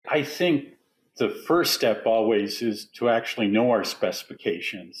I think the first step always is to actually know our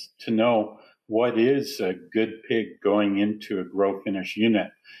specifications, to know what is a good pig going into a grow finish unit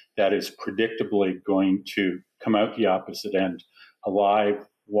that is predictably going to come out the opposite end alive,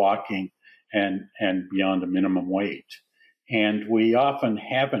 walking, and beyond a minimum weight. And we often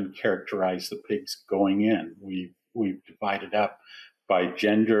haven't characterized the pigs going in. We've divided up by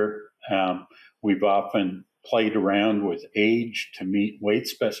gender. We've often played around with age to meet weight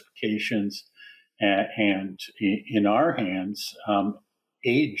specifications. And in our hands,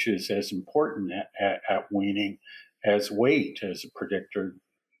 age is as important at weaning as weight as a predictor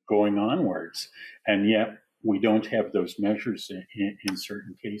going onwards. And yet we don't have those measures in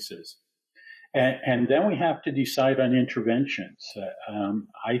certain cases. And then we have to decide on interventions.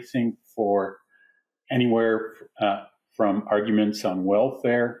 I think for anywhere from arguments on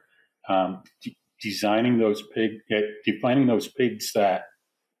welfare, defining those pigs that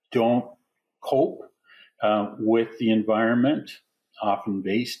don't cope with the environment, often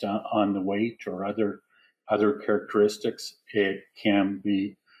based on the weight or other characteristics. It can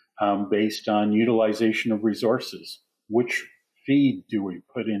be based on utilization of resources. Which feed do we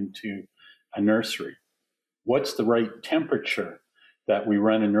put into a nursery? What's the right temperature that we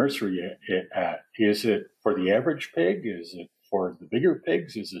run a nursery at? Is it for the average pig? Is it for the bigger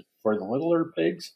pigs? Is it for the littler pigs?